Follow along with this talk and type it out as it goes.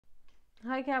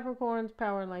Hi Capricorns,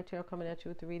 Power and Light Tarot coming at you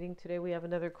with the reading. Today we have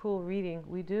another cool reading.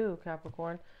 We do,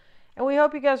 Capricorn. And we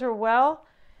hope you guys are well.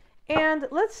 And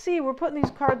let's see, we're putting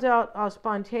these cards out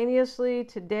spontaneously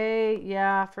today,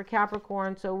 yeah, for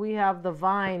Capricorn. So we have the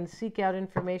Vine, seek out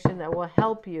information that will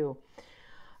help you.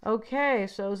 Okay,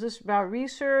 so is this about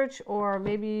research, or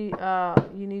maybe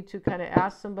you need to kind of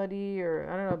ask somebody, or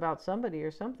I don't know, about somebody or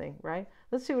something, right?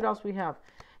 Let's see what else we have.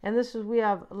 And this is, we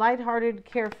have lighthearted,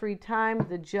 carefree time,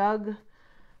 the Jug.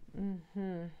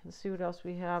 Let's see what else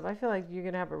we have. I feel like you're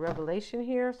going to have a revelation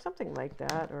here, something like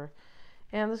that.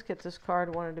 And let's get this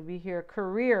card, wanted to be here.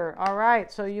 Career. All right,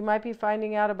 so you might be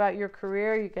finding out about your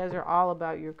career. You guys are all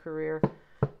about your career.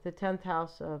 The 10th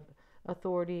house of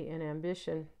authority and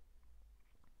ambition.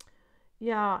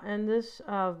 Yeah, and this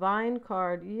Vine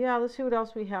card. Yeah, let's see what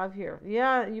else we have here.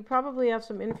 Yeah, you probably have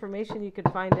some information you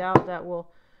could find out that will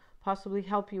possibly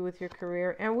help you with your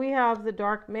career. And we have the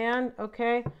Dark Man,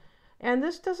 okay? And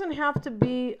this doesn't have to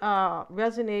be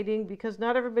resonating, because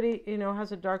not everybody,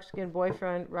 has a dark-skinned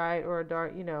boyfriend, right? Or a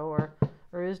dark,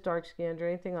 or is dark-skinned or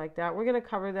anything like that. We're going to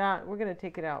cover that. We're going to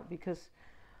take it out because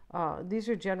these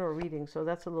are general readings, so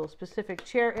that's a little specific.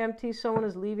 Chair empty, someone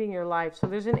is leaving your life. So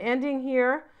there's an ending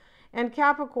here. And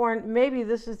Capricorn, maybe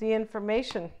this is the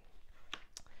information.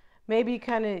 Maybe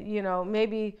kind of,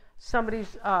 maybe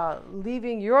somebody's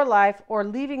leaving your life or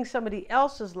leaving somebody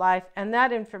else's life, and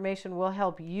that information will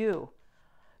help you.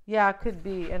 Yeah, it could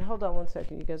be. And hold on one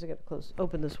second. You guys are going to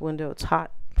open this window. It's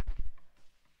hot.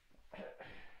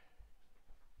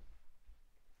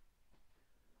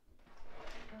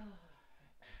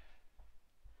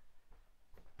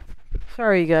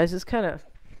 Sorry, you guys. It's kind of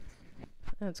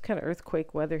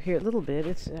earthquake weather here. A little bit.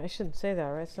 I shouldn't say that,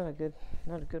 right? It's not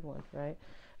a good one, right?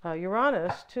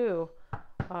 Uranus too,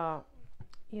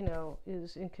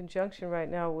 is in conjunction right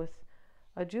now with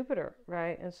Jupiter,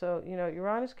 right? And so,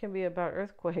 Uranus can be about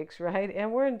earthquakes, right?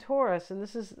 And we're in Taurus, and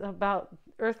this is about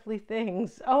earthly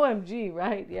things. OMG,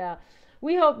 right? Yeah.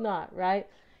 We hope not, right?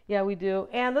 Yeah, we do.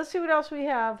 And let's see what else we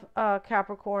have,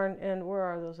 Capricorn. And where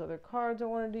are those other cards I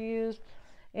wanted to use?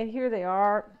 And here they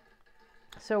are.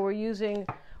 So we're using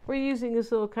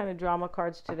this little kind of drama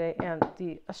cards today, and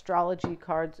the astrology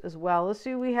cards as well. Let's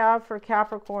see what we have for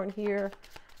Capricorn here.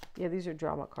 Yeah, these are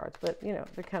drama cards, but they're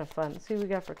kind of fun. Let's see what we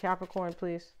got for Capricorn,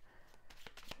 please.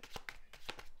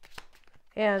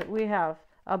 And we have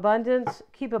abundance,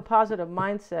 keep a positive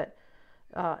mindset,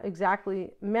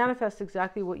 manifest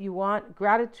exactly what you want,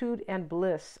 gratitude and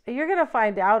bliss. You're going to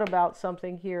find out about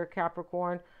something here,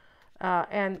 Capricorn.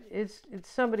 And it's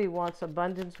somebody wants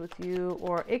abundance with you,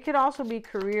 or it could also be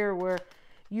career, where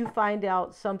you find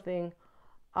out something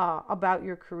about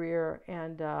your career,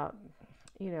 and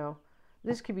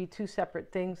this could be two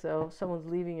separate things though. Someone's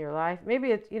leaving your life.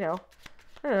 Maybe it's I don't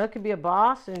know. It could be a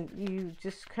boss, and you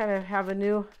just kind of have a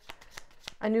new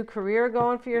career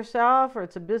going for yourself, or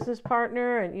it's a business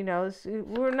partner, and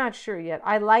we're not sure yet.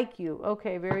 I like you.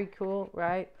 Okay, very cool,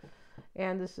 right?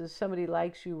 And this is somebody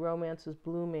likes you, romance is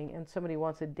blooming, and somebody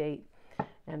wants a date,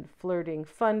 and flirting,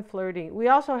 fun flirting. We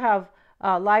also have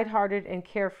lighthearted and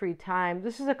carefree time.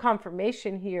 This is a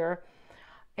confirmation here.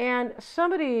 And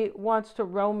somebody wants to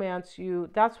romance you.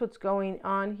 That's what's going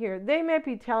on here. They may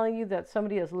be telling you that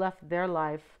somebody has left their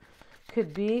life.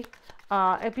 Could be.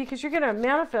 Because you're going to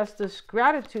manifest this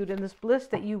gratitude and this bliss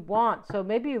that you want. So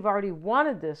maybe you've already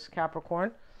wanted this,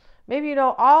 Capricorn. Maybe you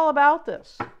know all about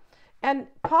this. And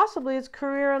possibly it's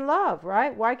career and love,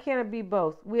 right? Why can't it be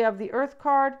both? We have the Earth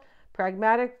card,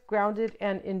 pragmatic, grounded,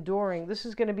 and enduring. This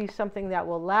is going to be something that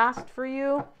will last for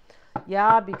you.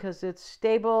 Yeah, because it's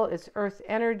stable, it's Earth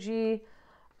energy,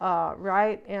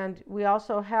 right? And we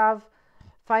also have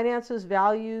finances,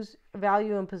 value,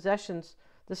 and possessions.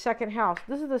 The second house.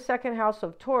 This is the second house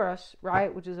of Taurus,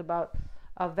 right? Which is about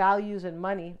values and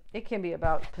money. It can be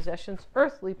about possessions,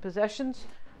 earthly possessions,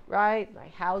 right?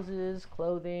 Like houses,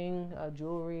 clothing,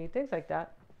 jewelry, things like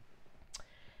that.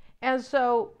 And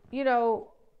so,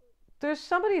 there's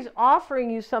somebody's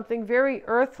offering you something very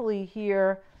earthly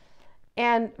here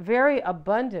and very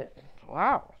abundant.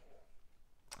 Wow.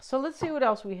 So let's see what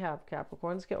else we have,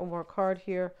 Capricorn. Let's get one more card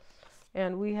here.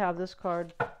 And we have this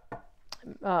card.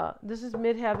 This is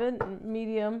midheaven,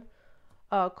 medium,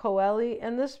 Coeli.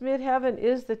 And this midheaven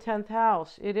is the 10th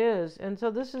house. It is. And so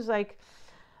this is like,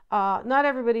 not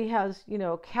everybody has,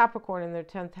 Capricorn in their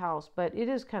 10th house, but it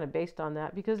is kind of based on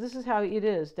that, because this is how it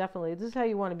is, definitely. This is how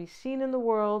you want to be seen in the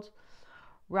world,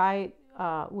 right?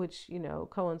 Which,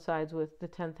 coincides with the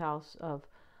 10th house of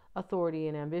authority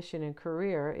and ambition and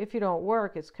career. If you don't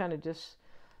work, it's kind of just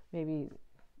maybe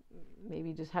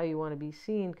just how you want to be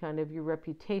seen, kind of your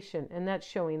reputation, and that's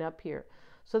showing up here.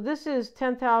 So this is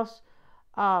 10th house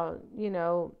you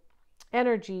know,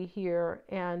 energy here,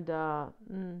 and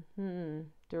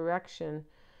direction.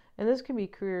 And this can be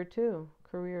career too,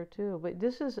 but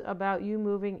this is about you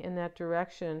moving in that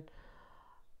direction.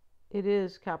 It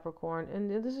is Capricorn,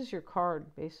 and this is your card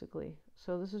basically.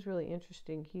 So this is really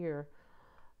interesting here.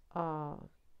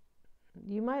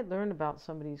 You might learn about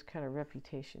somebody's kind of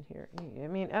reputation here. I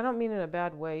mean, I don't mean in a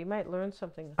bad way. You might learn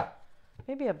something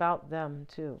maybe about them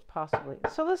too, possibly.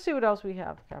 So let's see what else we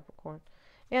have, Capricorn.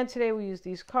 And today we use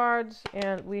these cards,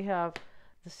 and we have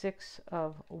the Six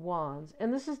of Wands.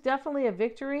 And this is definitely a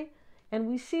victory, and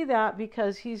we see that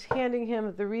because he's handing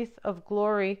him the wreath of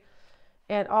glory,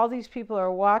 and all these people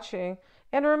are watching.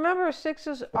 And remember,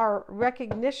 sixes are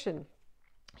recognition.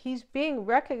 He's being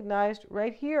recognized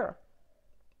right here.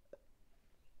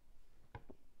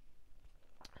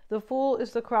 The Fool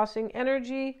is the crossing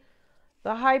energy,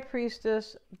 the High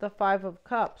Priestess, the Five of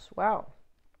Cups. Wow.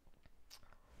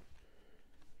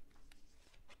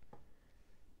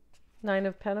 Nine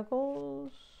of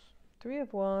Pentacles, Three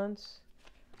of Wands.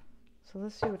 So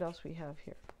let's see what else we have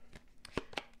here.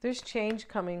 There's change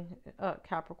coming,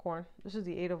 Capricorn. This is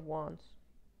the Eight of Wands.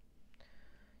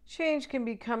 Change can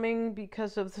be coming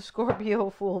because of the Scorpio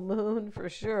full moon, for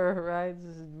sure, right?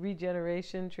 This is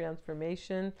regeneration,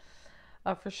 transformation.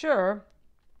 For sure,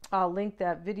 I'll link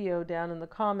that video down in the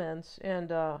comments and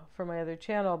for my other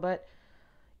channel. But,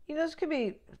 you know, this could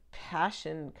be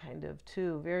passion kind of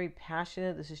too. Very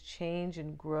passionate. This is change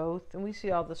and growth. And we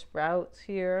see all the sprouts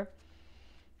here.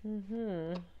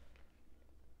 And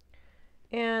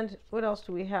what else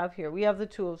do we have here? We have the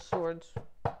Two of Swords.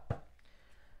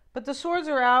 But the swords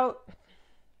are out.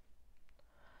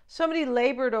 Somebody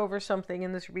labored over something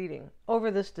in this reading.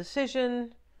 Over this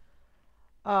decision.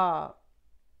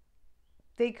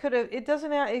 They could have, it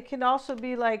doesn't have, it can also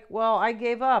be like, well, I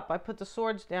gave up. I put the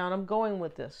swords down. I'm going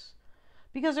with this.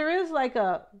 Because there is like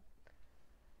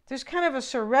there's kind of a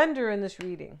surrender in this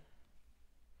reading.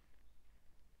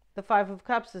 The Five of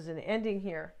Cups is an ending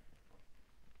here.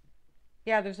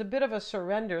 Yeah, there's a bit of a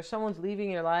surrender. Someone's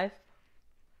leaving your life.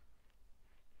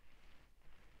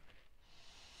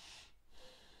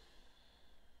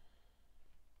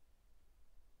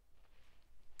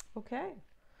 Okay.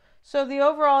 So the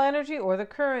overall energy or the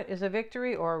current is a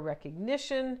victory or a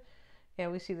recognition.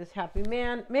 And we see this happy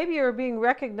man. Maybe you're being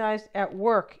recognized at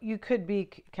work. You could be,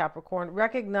 Capricorn,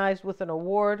 recognized with an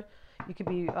award. You could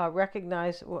be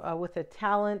recognized with a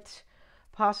talent.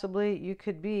 Possibly you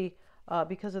could be,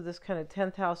 because of this kind of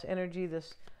 10th house energy,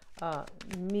 this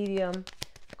medium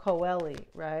coeli,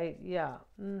 right? Yeah.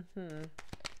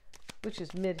 Which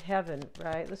is mid-heaven,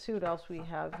 right? Let's see what else we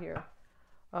have here.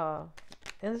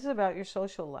 And this is about your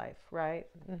social life, right?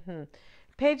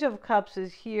 Page of Cups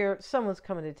is here. Someone's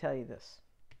coming to tell you this.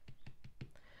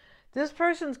 This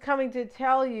person's coming to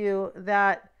tell you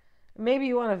that maybe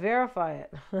you want to verify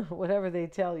it. Whatever they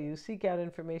tell you, seek out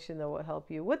information that will help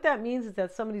you. What that means is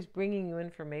that somebody's bringing you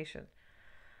information.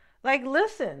 Like,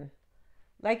 listen.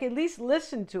 Like, at least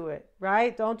listen to it,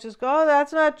 right? Don't just go, oh,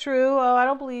 that's not true. Oh, I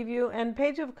don't believe you. And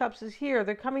Page of Cups is here.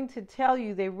 They're coming to tell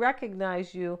you, they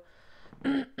recognize you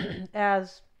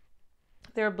as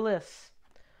their bliss.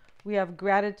 We have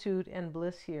gratitude and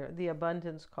bliss here, the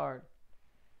abundance card.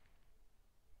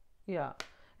 Yeah.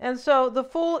 And so the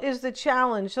Fool is the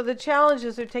challenge. So the challenge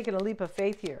is they're taking a leap of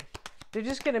faith here. They're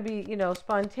just going to be, you know,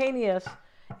 spontaneous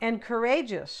and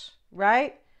courageous,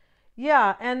 right?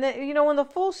 Yeah. And, you know, when the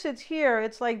Fool sits here,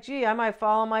 it's like, gee, I might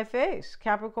fall on my face.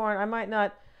 Capricorn, I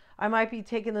might be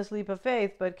taking this leap of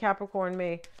faith, but Capricorn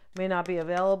may not be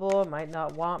available, might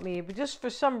not want me, but just for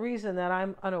some reason that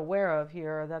I'm unaware of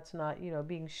here, that's not, you know,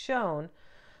 being shown,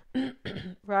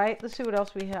 right? Let's see what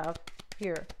else we have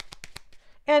here.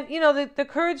 And, you know, the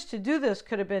courage to do this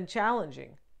could have been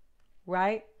challenging,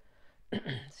 right?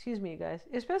 Excuse me, you guys.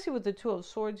 Especially with the Two of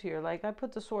Swords here. Like, I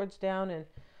put the swords down and,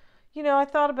 you know, I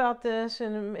thought about this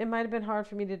and it might have been hard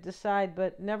for me to decide,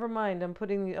 but never mind.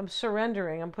 I'm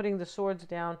surrendering. I'm putting the swords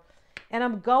down and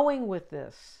I'm going with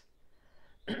this.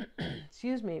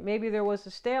 Excuse me. Maybe there was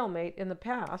a stalemate in the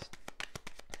past.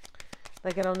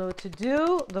 Like, I don't know what to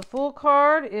do. The Fool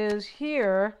card is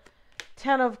here.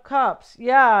 10 of Cups.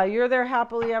 Yeah, you're there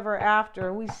happily ever after.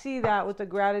 And we see that with the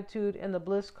gratitude and the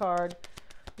bliss card.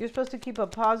 You're supposed to keep a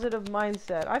positive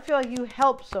mindset. I feel like you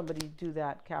help somebody do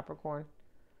that, Capricorn.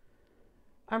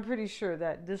 I'm pretty sure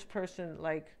that this person,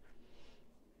 like,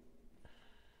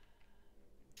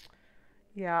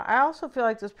 yeah, I also feel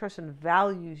like this person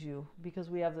values you because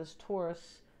we have this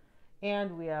Taurus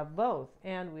and we have both.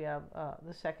 And we have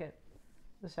the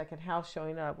second house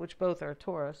showing up, which both are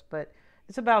Taurus, but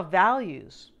it's about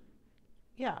values.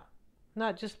 Yeah,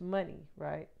 not just money,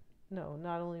 right? No,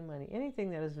 not only money. Anything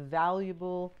that is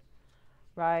valuable,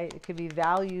 right? It could be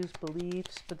values,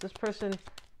 beliefs, but this person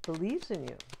believes in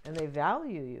you and they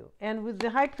value you. And with the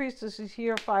High Priestess is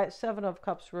here, Seven of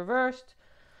Cups reversed.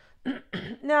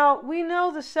 Now, we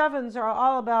know the sevens are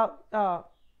all about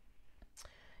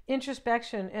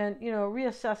introspection and,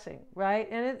 reassessing, right?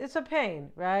 And it's a pain,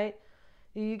 right?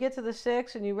 You get to the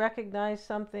six and you recognize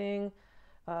something,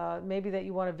 maybe that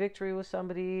you want a victory with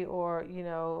somebody, or,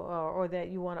 or that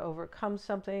you want to overcome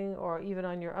something, or even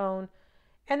on your own.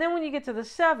 And then when you get to the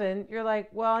seven, you're like,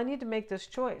 well, I need to make this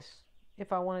choice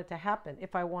if I want it to happen,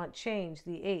 if I want change,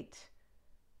 the eight,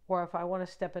 or if I want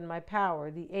to step in my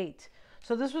power, the eight.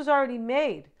 So this was already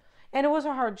made. And it was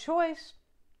a hard choice.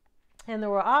 And there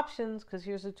were options, because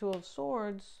here's the Two of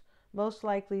Swords, most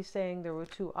likely saying there were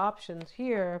two options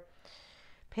here.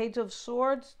 Page of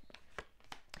Swords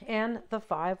and the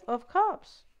Five of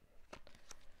Cups.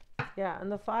 Yeah,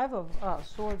 and the Five of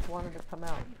Swords wanted to come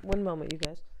out. One moment, you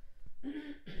guys.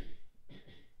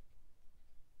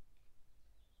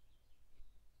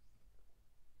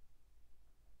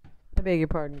 I beg your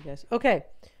pardon, you guys. Okay.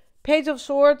 Page of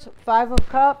Swords, Five of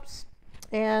Cups,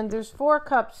 and there's 4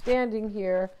 cups standing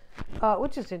here,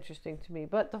 which is interesting to me.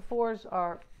 But the 4s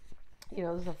are,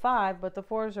 there's a 5, but the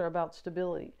 4s are about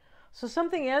stability. So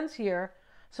something ends here,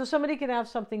 so somebody can have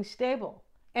something stable.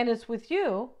 And it's with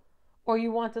you, or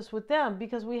you want this with them,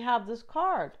 because we have this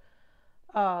card.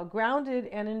 Grounded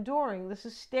and enduring. This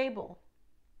is stable.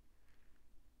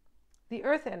 The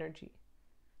earth energy.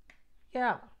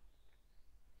 Yeah.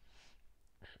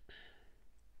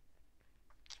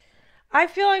 I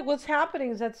feel like what's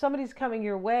happening is that somebody's coming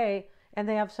your way and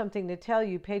they have something to tell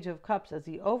you. Page of Cups as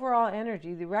the overall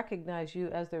energy. They recognize you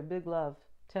as their big love.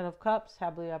 10 of Cups,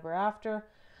 happily ever after.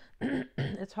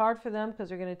 It's hard for them because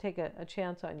they're going to take a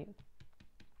chance on you.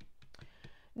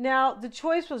 Now, the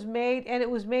choice was made, and it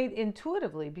was made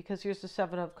intuitively, because here's the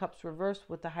 7 of Cups reversed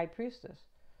with the High Priestess.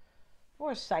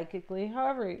 Or psychically,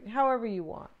 however you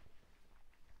want.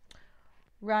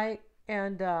 Right?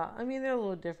 And, I mean, they're a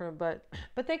little different, but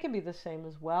they can be the same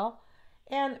as well.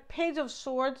 And Page of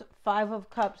Swords, 5 of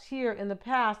Cups here. In the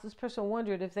past, this person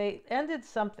wondered if they ended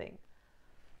something.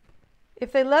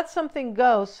 If they let something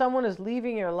go, someone is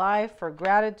leaving your life for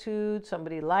gratitude,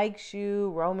 somebody likes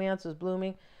you, romance is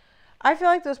blooming. I feel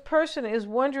like this person is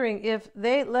wondering if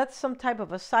they let some type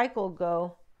of a cycle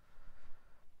go.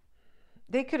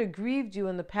 They could have grieved you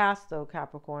in the past, though,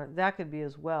 Capricorn. That could be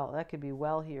as well. That could be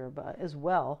well here, but as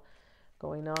well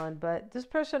going on. But this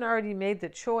person already made the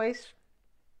choice.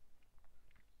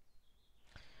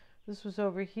 This was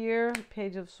over here.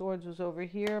 Page of Swords was over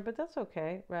here, but that's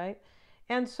okay, right?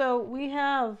 And so we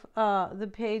have the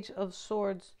Page of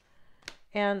Swords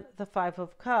and the 5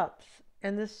 of Cups.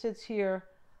 And this sits here.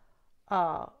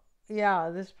 Yeah,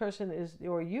 this person is,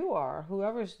 or you are,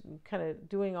 whoever's kind of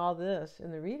doing all this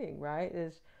in the reading, right,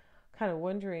 is kind of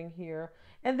wondering here.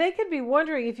 And they could be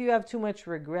wondering if you have too much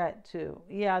regret, too.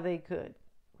 Yeah, they could,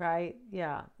 right?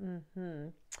 Yeah.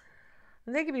 And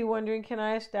they could be wondering, can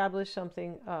I establish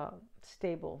something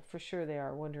stable? For sure they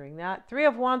are wondering that. 3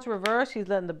 of Wands reversed. He's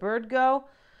letting the bird go.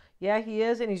 Yeah, he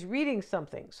is. And he's reading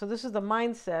something. So this is the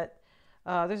mindset.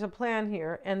 There's a plan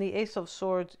here. And the Ace of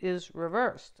Swords is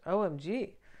reversed.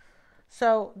 OMG.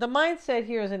 So the mindset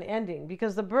here is an ending,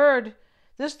 because the bird,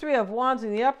 this 3 of Wands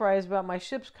in the upright is about my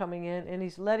ships coming in, and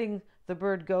he's letting the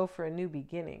bird go for a new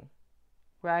beginning,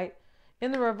 right?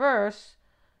 In the reverse,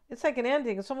 it's like an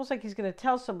ending. It's almost like he's going to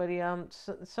tell somebody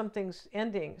something's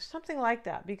ending, something like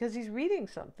that, because he's reading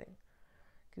something.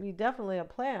 It can be definitely a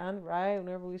plan, right?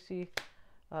 Whenever we see,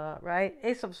 right?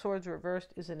 Ace of Swords reversed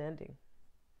is an ending.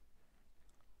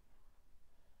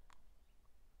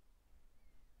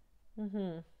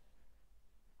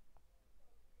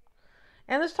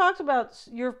 And this talks about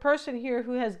your person here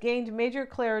who has gained major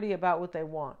clarity about what they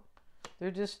want. They're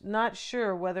just not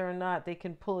sure whether or not they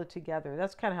can pull it together.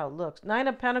 That's kind of how it looks. 9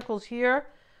 of Pentacles here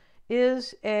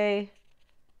is a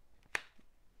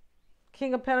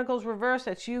King of Pentacles reverse.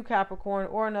 That's you, Capricorn,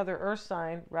 or another earth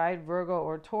sign, right? Virgo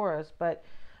or Taurus. But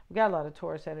we've got a lot of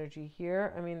Taurus energy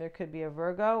here. I mean, there could be a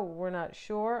Virgo. We're not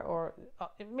sure. Or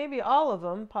maybe all of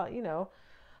them, you know.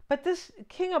 But this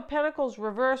King of Pentacles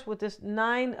reverse with this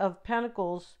 9 of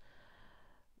Pentacles,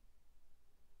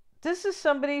 this is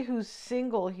somebody who's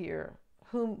single here,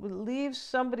 who leaves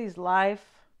somebody's life,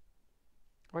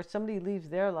 or somebody leaves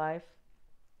their life,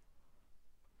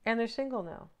 and they're single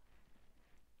now.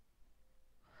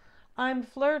 I'm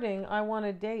flirting. I want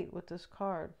a date with this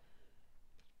card.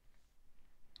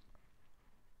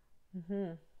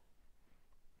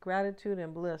 Gratitude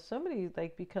and bliss. Somebody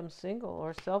like becomes single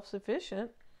or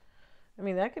self-sufficient. I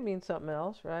mean, that could mean something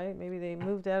else, right? Maybe they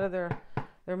moved out of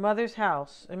their mother's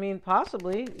house. I mean,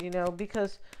 possibly,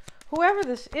 because whoever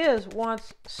this is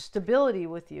wants stability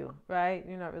with you, right?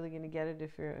 You're not really going to get it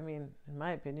if you're, I mean, in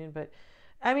my opinion, but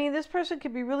I mean, this person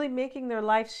could be really making their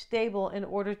life stable in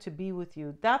order to be with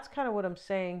you. That's kind of what I'm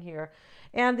saying here.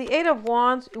 And the Eight of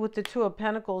Wands with the Two of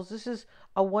Pentacles, this is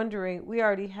a wondering. We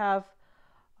already have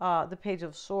the Page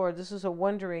of Swords. This is a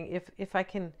wondering if I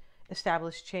can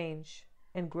establish change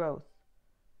and growth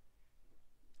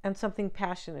and something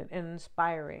passionate and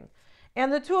inspiring.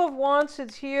 And the Two of Wands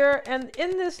sits here, and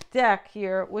in this deck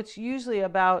here, which usually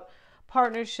about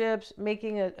partnerships,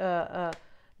 making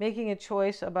a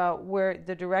choice about where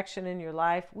the direction in your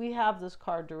life, we have this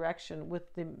card direction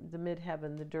with the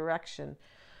midheaven, the direction,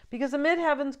 because the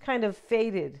midheaven's kind of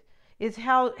faded. It's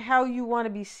how you want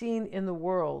to be seen in the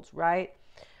world, right?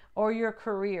 Or your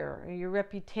career, or your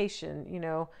reputation,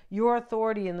 your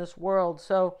authority in this world.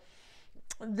 So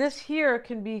this here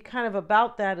can be kind of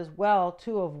about that as well.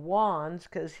 Two of Wands,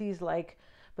 because he's like,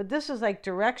 but this is like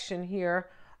direction here.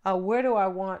 Where do I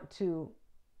want to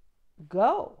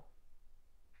go?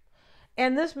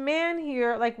 And this man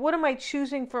here, like, what am I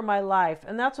choosing for my life?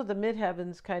 And that's what the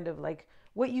midheaven's kind of like,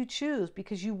 what you choose,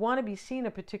 because you want to be seen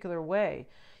a particular way.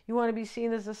 You want to be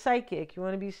seen as a psychic. You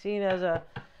want to be seen as an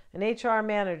HR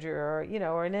manager, or,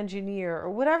 or an engineer,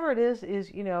 or whatever it is,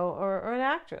 or an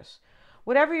actress.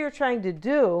 Whatever you're trying to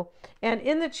do. And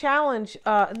in the challenge,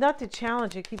 not the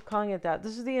challenge, I keep calling it that.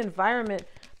 This is the environment.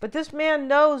 But this man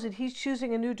knows that he's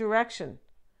choosing a new direction.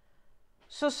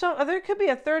 So there could be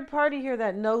a third party here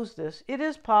that knows this. It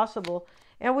is possible.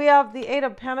 And we have the Eight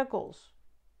of Pentacles.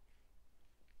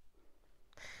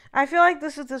 I feel like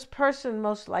this is this person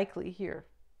most likely here.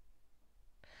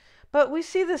 But we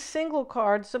see the single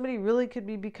card. Somebody really could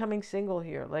be becoming single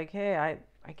here. Like, hey, I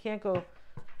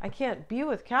can't be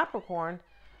with Capricorn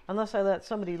unless I let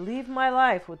somebody leave my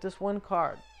life with this one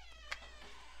card.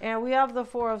 And we have the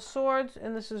Four of Swords,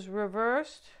 and this is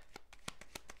reversed.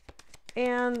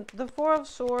 And the Four of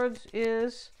Swords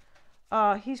is,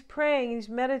 he's praying, he's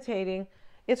meditating.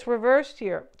 It's reversed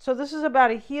here. So this is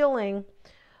about a healing.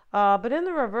 But in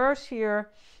the reverse here,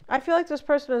 I feel like this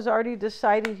person has already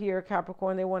decided here,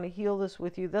 Capricorn, they want to heal this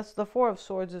with you. That's the Four of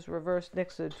Swords is reversed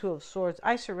next to the Two of Swords.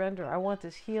 I surrender. I want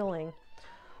this healing.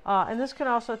 And this can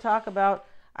also talk about,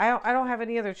 I don't have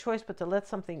any other choice but to let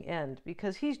something end,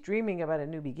 because he's dreaming about a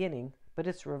new beginning, but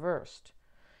it's reversed.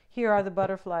 Here are the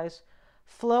butterflies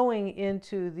flowing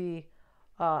into the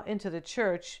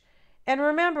church. And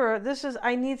remember, this is,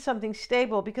 I need something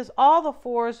stable, because all the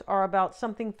fours are about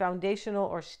something foundational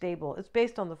or stable. It's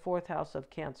based on the fourth house of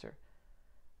Cancer,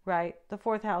 right? The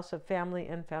fourth house of family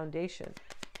and foundation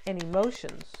and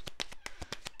emotions.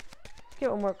 Let's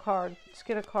get one more card. Let's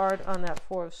get a card on that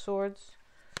Four of Swords.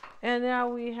 And now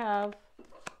we have,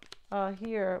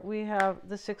 here, we have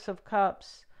the Six of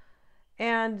Cups.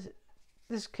 And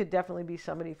this could definitely be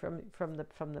somebody from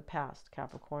the past,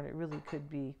 Capricorn. It really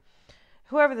could be.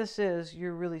 Whoever this is,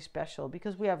 you're really special,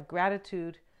 because we have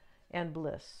gratitude and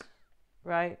bliss,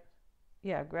 right?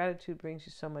 Yeah, gratitude brings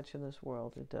you so much in this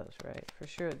world. It does, right? For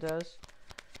sure it does.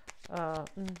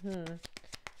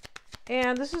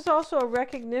 And this is also a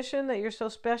recognition that you're so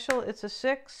special. It's a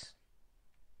 6.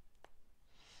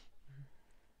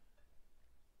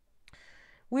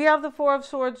 We have the Four of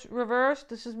Swords reversed.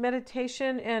 This is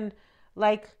meditation and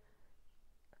like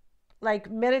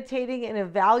meditating and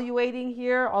evaluating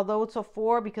here, although it's a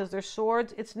 4 because they're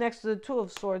swords. It's next to the Two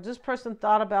of Swords. This person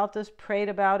thought about this, prayed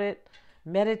about it,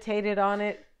 meditated on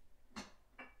it.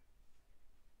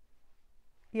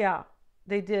 Yeah,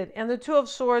 they did. And the Two of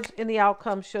Swords in the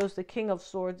outcome shows the King of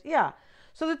Swords. Yeah.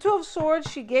 So the Two of Swords,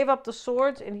 she gave up the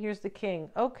swords, and here's the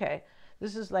King. Okay.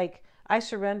 This is like, I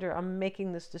surrender. I'm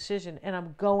making this decision, and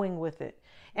I'm going with it.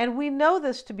 And we know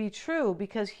this to be true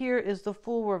because here is the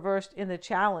Fool reversed in the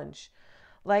challenge.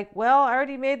 Like, well, I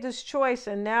already made this choice,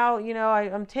 and now,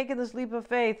 I'm taking this leap of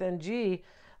faith, and gee,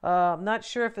 I'm not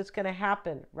sure if it's going to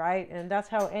happen, right? And that's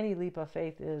how any leap of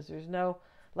faith is. There's no,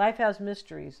 life has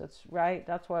mysteries. That's right.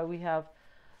 That's why we have,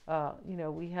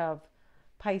 we have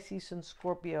Pisces and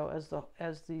Scorpio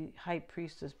as the high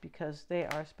priestess, because they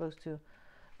are supposed to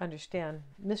understand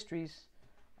mysteries.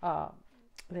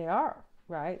 They are.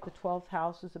 Right? The 12th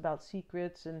house is about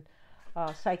secrets and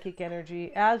psychic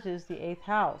energy, as is the 8th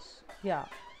house. Yeah.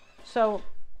 So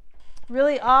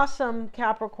really awesome,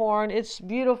 Capricorn. It's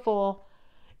beautiful.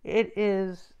 It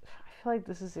is, I feel like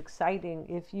this is exciting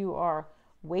if you are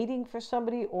waiting for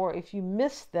somebody, or if you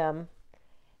miss them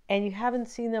and you haven't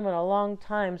seen them in a long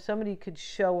time, somebody could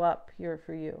show up here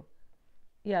for you.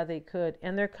 Yeah, they could.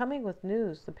 And they're coming with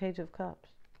news, the Page of Cups.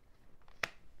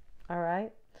 All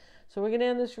right. So we're going to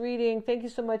end this reading. Thank you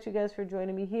so much, you guys, for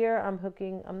joining me here. I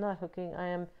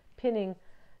am pinning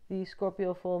the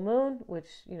Scorpio full moon, which,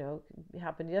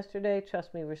 happened yesterday.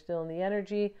 Trust me, we're still in the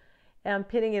energy. And I'm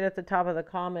pinning it at the top of the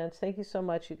comments. Thank you so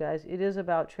much, you guys. It is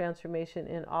about transformation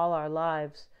in all our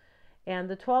lives. And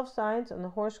the 12 signs and the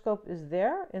horoscope is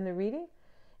there in the reading.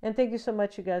 And thank you so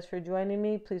much, you guys, for joining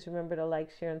me. Please remember to like,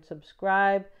 share, and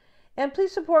subscribe. And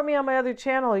please support me on my other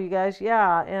channel, you guys.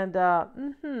 Yeah, and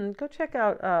go check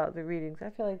out the readings. I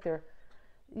feel like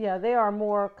they are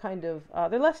more kind of,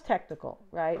 they're less technical,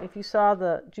 right? If you saw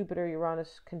the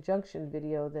Jupiter-Uranus conjunction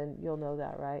video, then you'll know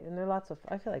that, right? And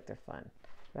I feel like they're fun,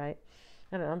 right?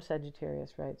 I don't know, I'm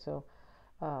Sagittarius, right? So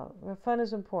fun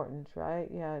is important, right?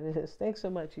 Yeah, it is. Thanks so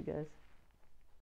much, you guys.